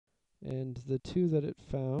And the two that it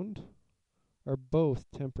found are both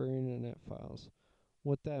temporary internet files.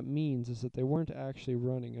 What that means is that they weren't actually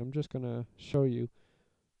running. I'm just going to show you.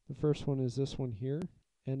 The first one is this one here,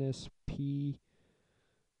 NSP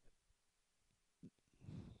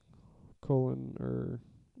colon or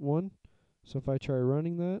 1. So if I try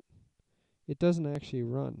running that, it doesn't actually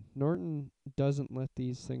run. Norton doesn't let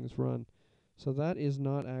these things run. So that is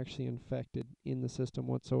not actually infected in the system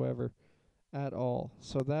whatsoever at all.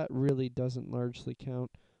 So that really doesn't largely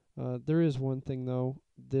count. There is one thing though,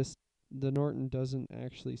 the Norton doesn't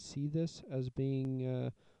actually see this as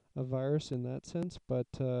being a virus in that sense, but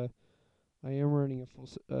I am running a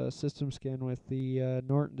full system scan with the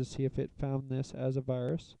Norton to see if it found this as a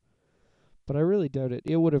virus. But I really doubt it.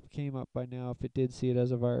 It would have came up by now if it did see it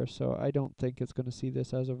as a virus, so I don't think it's going to see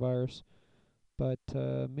this as a virus. But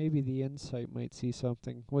maybe the Insight might see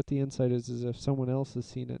something. What the Insight is if someone else has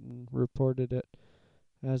seen it and reported it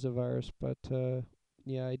as a virus. But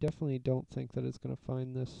yeah, I definitely don't think that it's going to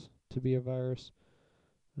find this to be a virus.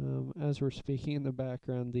 As we're speaking in the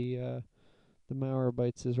background, the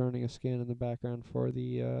Malwarebytes is running a scan in the background for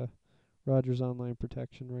the Rogers Online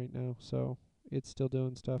protection right now, so it's still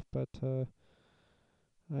doing stuff, but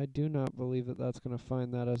I do not believe that that's going to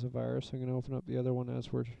find that as a virus. I'm going to open up the other one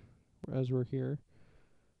as we're here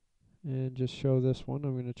and just show this one.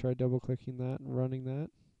 I'm going to try double clicking that and running that,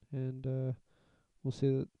 and we'll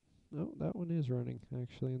see that that one is running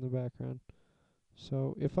actually in the background.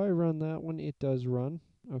 So if I run that one, it does run.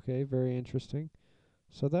 Okay, very interesting.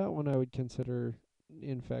 So that one I would consider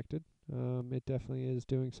infected. It definitely is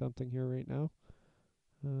doing something here right now.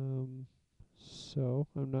 So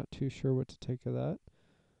I'm not too sure what to take of that.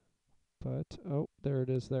 But, oh, there it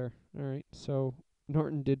is there. Alright, so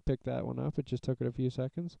Norton did pick that one up. It just took it a few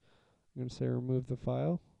seconds. I'm going to say remove the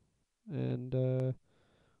file. And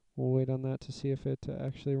we'll wait on that to see if it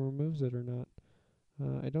actually removes it or not.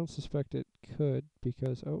 I don't suspect it could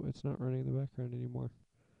because, oh, it's not running in the background anymore.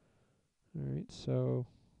 Alright, so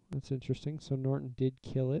that's interesting. So Norton did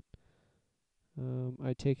kill it.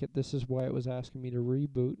 I take it this is why it was asking me to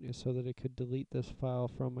reboot, is so that it could delete this file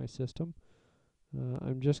from my system.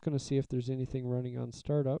 I'm just going to see if there's anything running on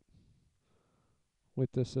startup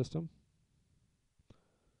with this system,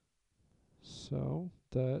 so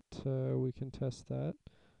that we can test that.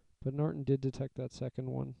 But Norton did detect that second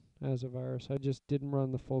one as a virus. I just didn't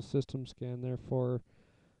run the full system scan, therefore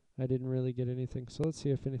I didn't really get anything. So let's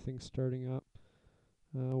see if anything's starting up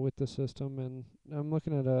with the system. And I'm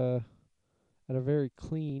looking at a very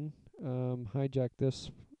clean hijack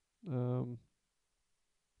this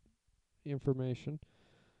information.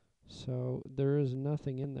 So there is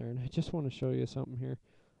nothing in there, and I just want to show you something here.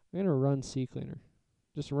 I'm going to run CCleaner.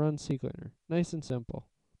 Just run CCleaner. Nice and simple.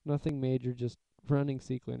 Nothing major, just running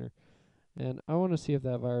CCleaner. And I want to see if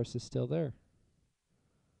that virus is still there.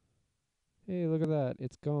 Hey, look at that.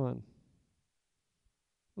 It's gone.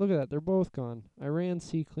 Look at that. They're both gone. I ran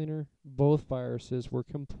CCleaner. Both viruses were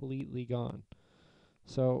completely gone.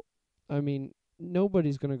 So, I mean,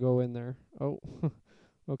 nobody's going to go in there. Oh,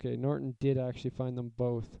 okay. Norton did actually find them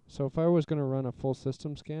both. So if I was going to run a full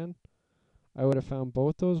system scan, I would have found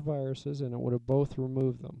both those viruses and it would have both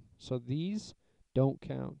removed them. So these don't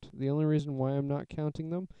count. The only reason why I'm not counting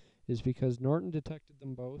them is because Norton detected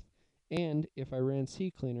them both, and if I ran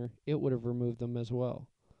CCleaner, it would have removed them as well.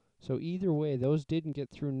 So either way, those didn't get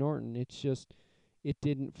through Norton. It's just it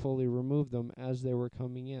didn't fully remove them as they were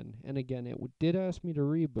coming in. And again, it did ask me to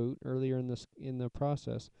reboot earlier in the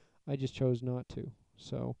process. I just chose not to.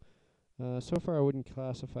 So so far, I wouldn't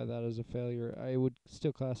classify that as a failure. I would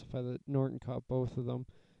still classify that Norton caught both of them,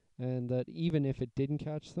 and that even if it didn't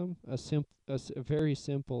catch them, a very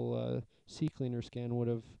simple CCleaner scan would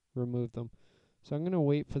have removed them. So I'm going to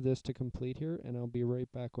wait for this to complete here, and I'll be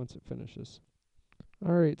right back once it finishes.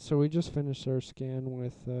 Alright, so we just finished our scan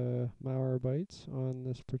with Malwarebytes on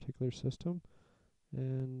this particular system,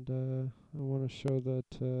 and I want to show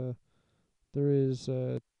that there is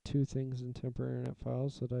two things in temporary internet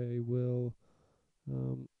files that I will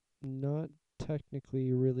not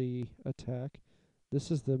technically really attack. This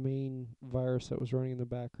is the main virus that was running in the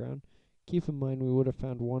background. Keep in mind we would have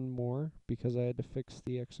found one more because I had to fix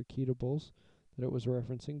the executables that it was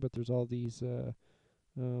referencing, but there's all these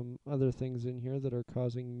other things in here that are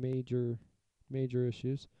causing major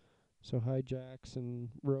issues. So hijacks and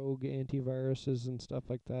rogue antiviruses and stuff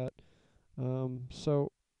like that.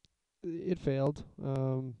 So it failed.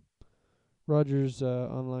 Rogers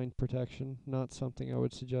Online protection, not something I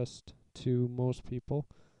would suggest to most people.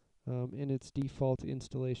 In its default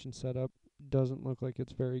installation setup, doesn't look like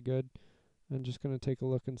it's very good. I'm just going to take a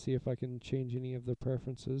look and see if I can change any of the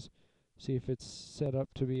preferences. see if it's set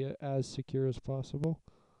up to be as secure as possible.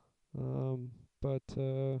 But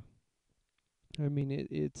I mean,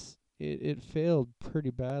 it failed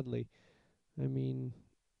pretty badly. I mean,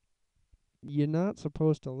 you're not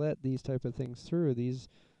supposed to let these type of things through. These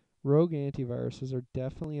rogue antiviruses are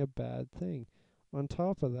definitely a bad thing. On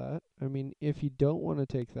top of that, I mean, if you don't want to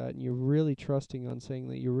take that and you're really trusting on saying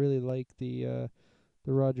that you really like the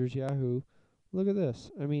Rogers Yahoo, look at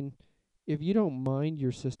this. I mean, if you don't mind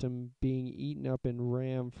your system being eaten up in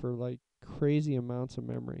RAM for like crazy amounts of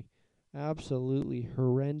memory, absolutely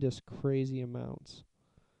horrendous crazy amounts.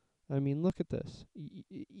 I mean, look at this.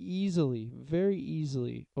 Easily, very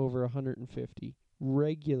easily over 150,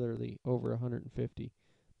 regularly over 150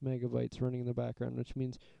 megabytes running in the background, which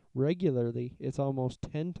means regularly it's almost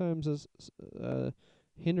 10 times as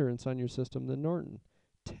hindrance on your system than Norton.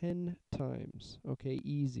 10 times. Okay,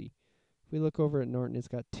 easy. If we look over at Norton, it's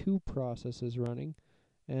got 2 processes running,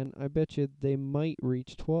 and I bet you they might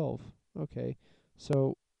reach 12. Okay,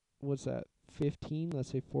 so what's that? 15,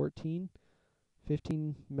 let's say 14,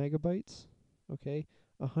 15 megabytes. Okay,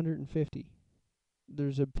 150.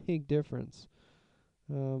 There's a big difference.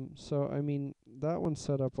 So I mean, that one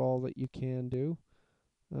set up all that you can do.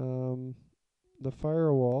 Um, the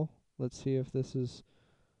firewall. Let's see if this is.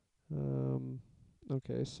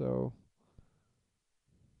 Okay, so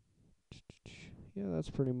yeah, that's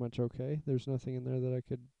pretty much okay. There's nothing in there that I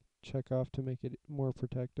could check off to make it more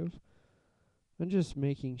protective. I'm just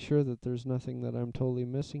making sure that there's nothing that I'm totally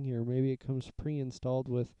missing here. Maybe it comes pre-installed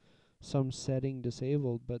with some setting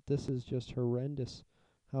disabled, but this is just horrendous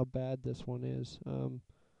how bad this one is.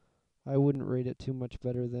 I wouldn't rate it too much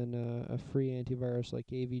better than a free antivirus like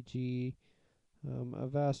AVG.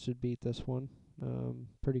 Avast should beat this one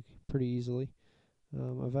pretty easily.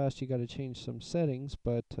 Avast, you got to change some settings,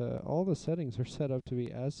 but all the settings are set up to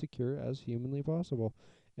be as secure as humanly possible.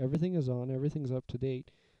 Everything is on, everything's up to date.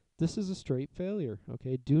 This is a straight failure,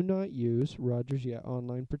 okay? Do not use Rogers Yet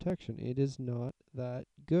Online Protection. It is not that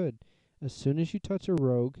good. As soon as you touch a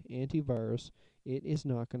rogue antivirus, it is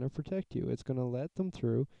not going to protect you. It's going to let them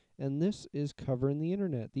through, and this is covering the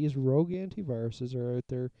internet. These rogue antiviruses are out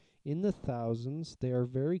there in the thousands. They are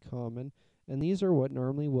very common, and these are what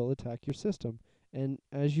normally will attack your system. And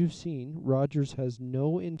as you've seen, Rogers has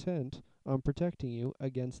no intent on protecting you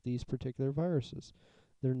against these particular viruses.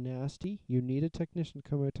 They're nasty. You need a technician to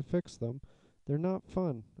come out to fix them. They're not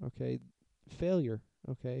fun, okay? Failure,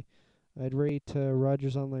 okay? I'd rate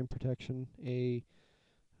Rogers Online Protection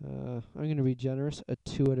I'm going to be generous, a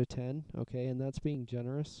 2 out of 10, okay? And that's being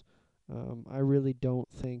generous. I really don't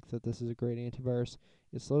think that this is a great antivirus.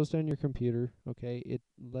 It slows down your computer, okay? It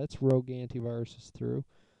lets rogue antiviruses through.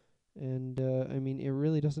 And I mean, it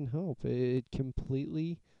really doesn't help. It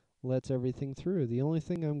completely lets everything through. The only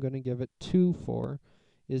thing I'm going to give it 2 for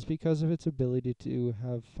is because of its ability to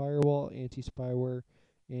have firewall, anti-spyware,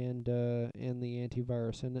 and the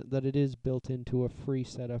antivirus, and that it is built into a free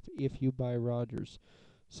setup if you buy Rogers.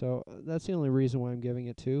 So that's the only reason why I'm giving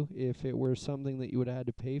it 2. If it were something that you would have had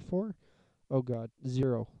to pay for, oh god,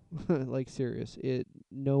 0. Like serious.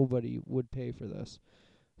 Nobody would pay for this.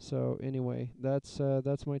 So anyway, that's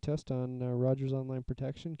my test on Rogers Online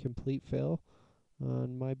Protection. Complete fail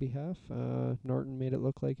on my behalf. Norton made it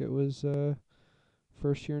look like it was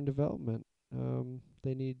first year in development.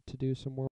 They need to do some more